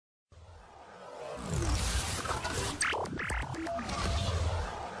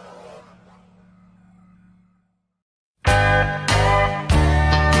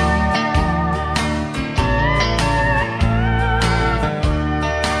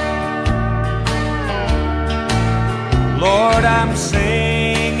Lord, I'm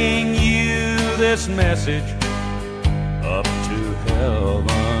singing you this message up to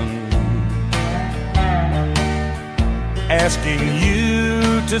heaven, asking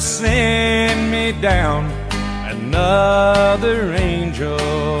you to send me down another angel.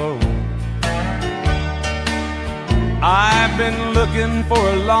 I've been looking for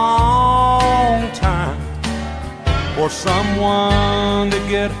a long time for someone to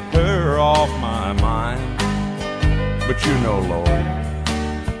get her off my mind. But you know, Lord,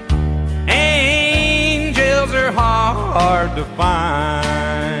 angels are hard to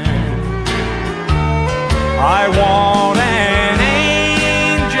find. I want an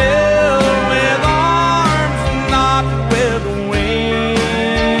angel with arms, not with wings.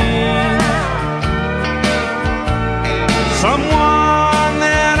 Someone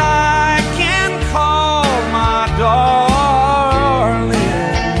that I can call my darling.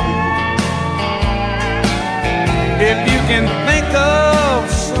 If you can think of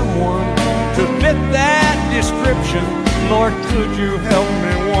someone to fit that description, Lord, could you help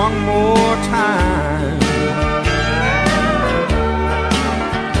me one more time?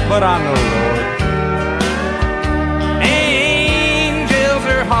 But I know, Lord, angels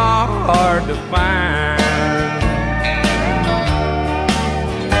are hard to find.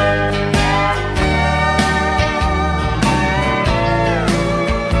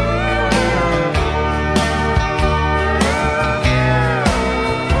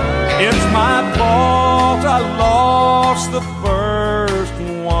 It's my fault I lost the first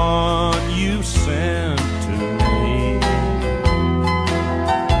one you sent to me.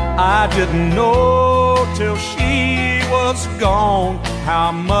 I didn't know till she was gone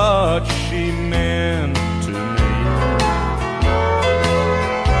how much she meant to me.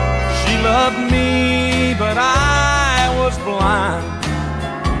 She loved me, but I was blind.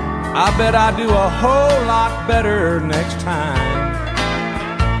 I bet I do a whole lot better next time.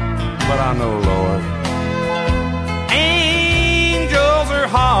 But I know, Lord, angels are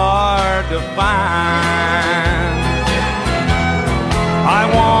hard to find. I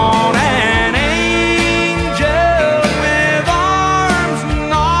want an angel with arms,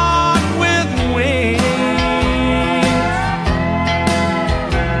 not with wings.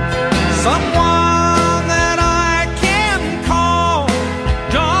 Someone that I can call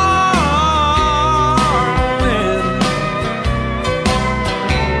darling.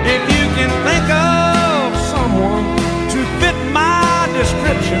 If you can think of someone to fit my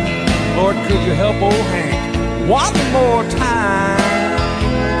description, Lord, could you help old Hank one more time?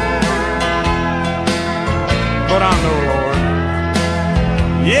 But I know, Lord,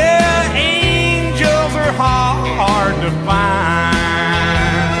 yeah, angels are hard to find.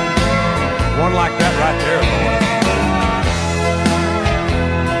 One like that right there, Lord.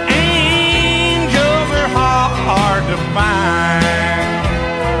 Angels are hard to find.